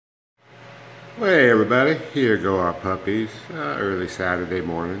Hey everybody, here go our puppies. Early Saturday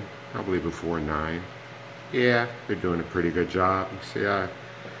morning, probably before 9. Yeah, they're doing a pretty good job. You see, I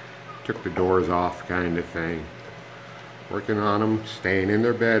took the doors off kind of thing. Working on them, staying in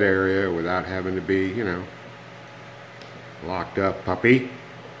their bed area without having to be, locked up. Puppy.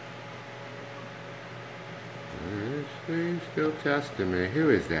 She's still testing me.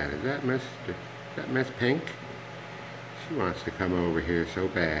 Who is that? Is that Miss Pink? She wants to come over here so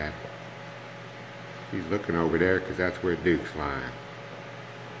bad. He's looking over there because that's where Duke's lying.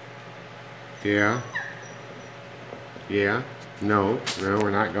 Yeah? Yeah? No,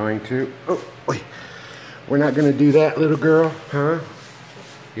 we're not going to. Oh, wait. We're not going to do that, little girl, huh?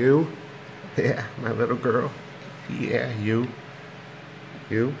 You? Yeah, my little girl. Yeah, you.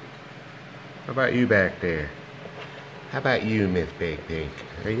 You? How about you back there? How about you, Miss Big Pink?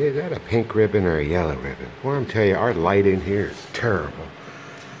 Is that a pink ribbon or a yellow ribbon? Well, I'm telling you, our light in here is terrible.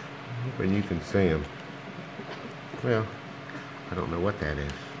 Hoping you can see them. Well, I don't know what that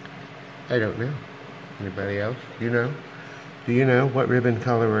is. I don't know. Anybody else? You know? Do you know? What ribbon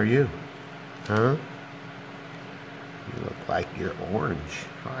color are you? Huh? You look like you're orange.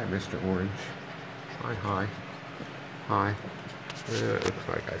 Hi, Mr. Orange. Hi, hi. Hi. It looks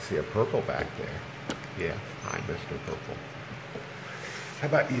like I see a purple back there. Yeah. Hi, Mr. Purple. How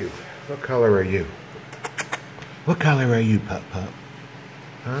about you? What color are you? What color are you, Pup?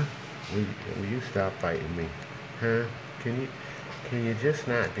 Huh? Will you stop biting me? Huh? Can you just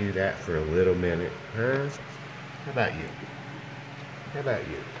not do that for a little minute? Huh? How about you? How about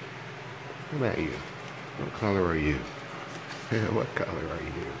you? How about you? What color are you? What color are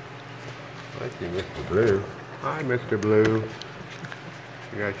you? I like you, Mr. Blue. Hi, Mr. Blue.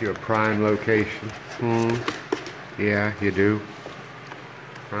 I got you a prime location. Yeah, you do.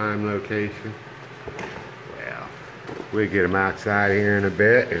 Prime location. Well, we'll get them outside here in a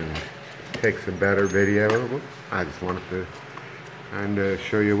bit and take some better video. I just wanted to kind of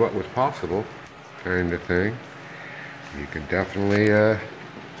show you what was possible, kind of thing. You can definitely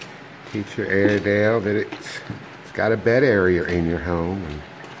teach your Airedale that it's got a bed area in your home.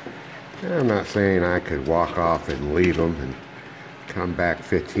 And I'm not saying I could walk off and leave them and come back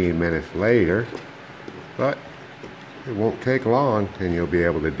 15 minutes later, but it won't take long and you'll be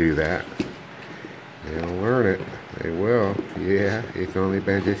able to do that. They'll learn it. They will. Yeah, it's only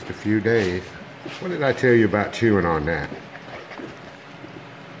been just a few days. What did I tell you about chewing on that?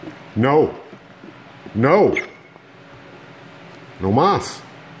 No. No. No mas.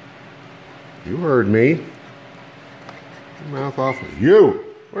 You heard me. Get your mouth off. You.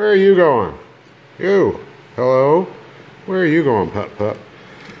 Where are you going? You. Hello. Where are you going, Pup?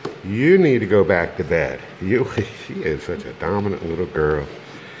 You need to go back to bed. She is such a dominant little girl.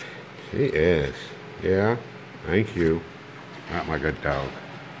 She is. Yeah. Thank you. Not my good dog.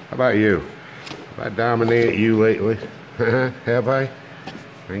 How about you? Have I dominated you lately? Have I?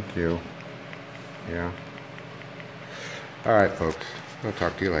 Thank you. Yeah. Alright, folks. I'll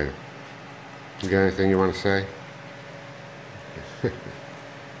talk to you later. You got anything you want to say?